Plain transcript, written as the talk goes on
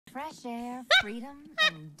fresh air, freedom,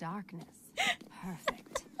 and darkness.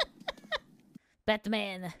 Perfect.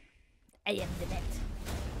 Batman. I am the Bat.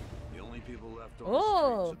 The only people left on the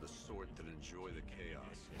streets are the sort that enjoy the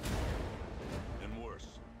chaos. And worse,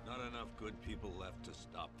 not enough good people left to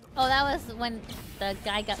stop them. Oh, that was when the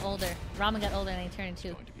guy got older. Ramen got older and he turned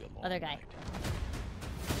into other guy.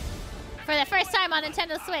 For the first time on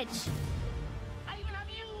Nintendo Switch. I even have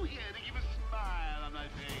you here to give a smile on my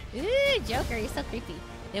face. Ooh, Joker, you're so creepy.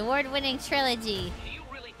 The award-winning Trilogy. Do you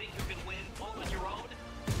really think you can win all on your own?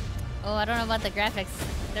 Oh, I don't know about the graphics.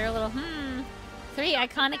 They're a little, 3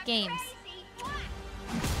 iconic games.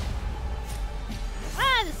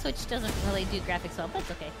 Ah, the Switch doesn't really do graphics well, but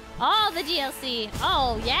it's okay. All the DLC.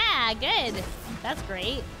 Oh, yeah, good. That's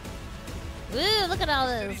great. Woo, look at all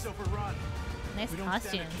those. Nice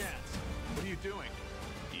costumes. What are you doing?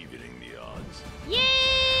 Evening the odds.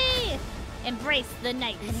 Yay! Embrace the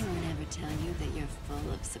night. Anyone ever tell you that you're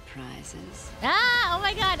full of surprises? Ah, oh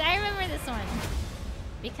my god, I remember this one.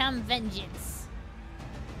 Become vengeance.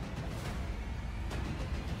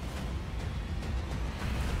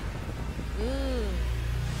 Ooh.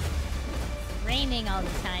 It's raining all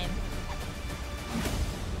the time.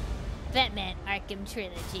 Batman Arkham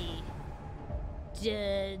Trilogy.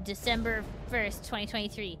 December 1st,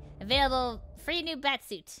 2023. Available free new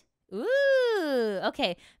Batsuit. Ooh,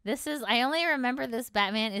 okay. This is, I only remember this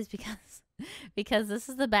Batman is because this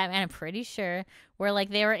is the Batman, I'm pretty sure, where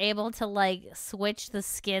like they were able to like switch the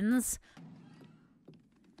skins.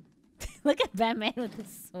 Look at Batman with the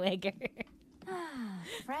swagger.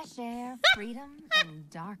 Fresh air, freedom, and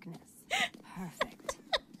darkness. Perfect.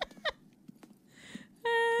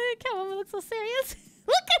 Catwoman looks so serious.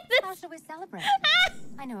 Look at this. How shall we celebrate?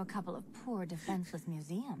 I know a couple of poor, defenseless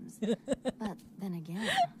museums. But then again,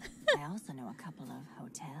 I also know a couple of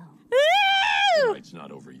hotels. The night's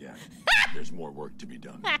not over yet. There's more work to be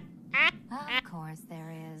done. Of course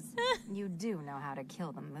there is. You do know how to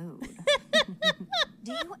kill the mood.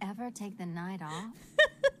 Do you ever take the night off?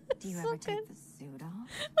 Do you ever take the suit off?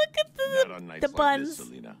 Look at Not on nights the like buns. this,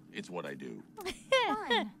 Selena. It's what I do.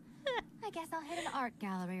 Fine. I guess I'll hit an art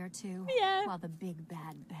gallery or two. Yeah. While the big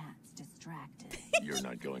bad bat's distracted. You're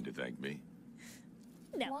not going to thank me?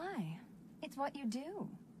 No. Why? It's what you do.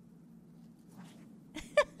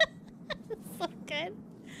 It's so good.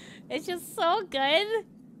 It's just so good.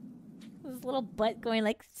 This little butt going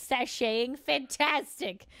like sashaying.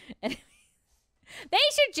 Fantastic. And they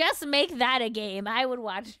should just make that a game. I would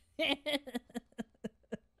watch it.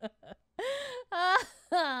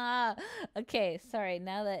 Okay, sorry.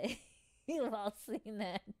 Now that you've all seen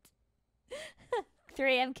that.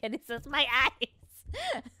 3 AM Kenny says, my eyes.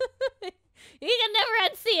 You can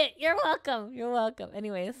never unsee it. You're welcome. You're welcome.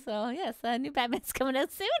 Anyways, so yes, new Batman's coming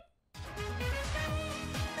out soon.